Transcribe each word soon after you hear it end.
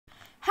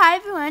Hi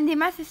everyone,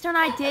 my sister and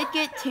I did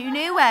get 2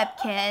 new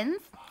Webkinz.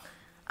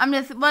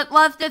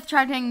 Let's just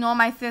try to ignore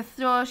my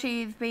sister.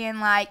 She's being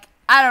like,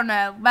 I don't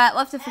know, but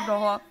let's just ignore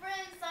her.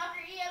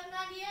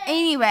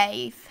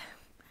 Anyways,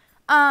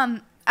 as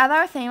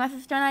I was saying, my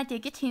sister and I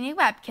did get 2 new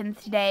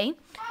Webkinz today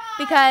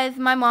because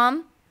my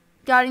mom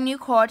got a new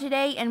car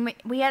today and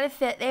we had to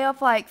sit there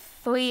for like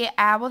 3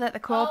 hours at the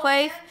car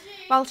place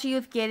while she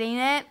was getting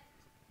it.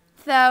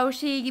 So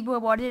she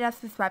rewarded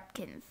us with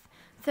Webkinz.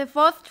 So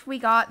first we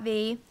got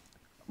the,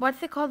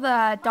 what's it called,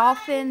 the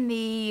Dolphin,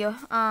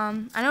 I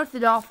know it's the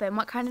Dolphin.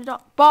 What kind of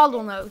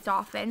bottlenose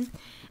dolphin?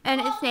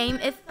 And its name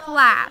is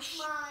Flash.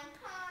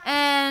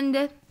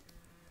 And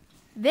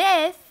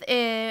this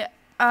is,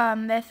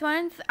 this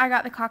one's, I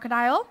got the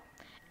Crocodile.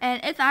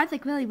 And its eyes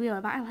like really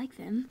weird, but I like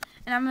them.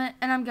 And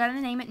I'm gonna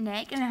name it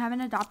Nick, and I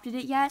haven't adopted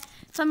it yet.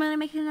 So I'm gonna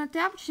make an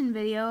adoption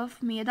video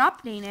of me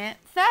adopting it.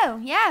 So,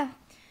 yeah.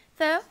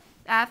 So,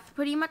 that's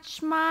pretty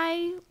much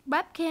my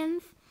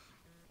Webkinz.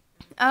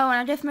 Oh, and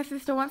I guess my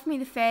sister wants me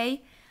to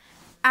say,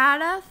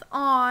 add us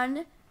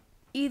on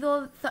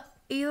either of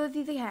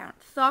these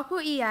accounts.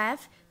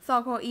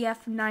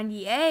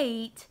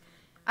 socceref98.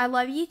 I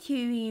love you too,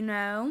 you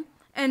know.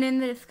 And in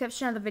the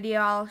description of the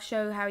video, I'll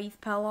show how you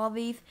spell all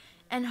these.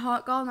 And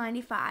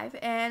hotgirl95.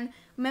 And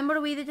remember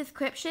to read the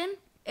description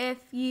if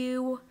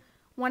you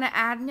want to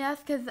add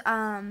us, because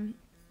I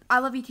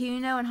love you too, you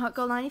know, and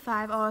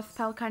hotgirl95 are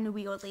spelled kind of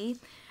weirdly.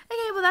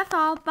 Okay, well that's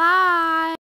all. Bye.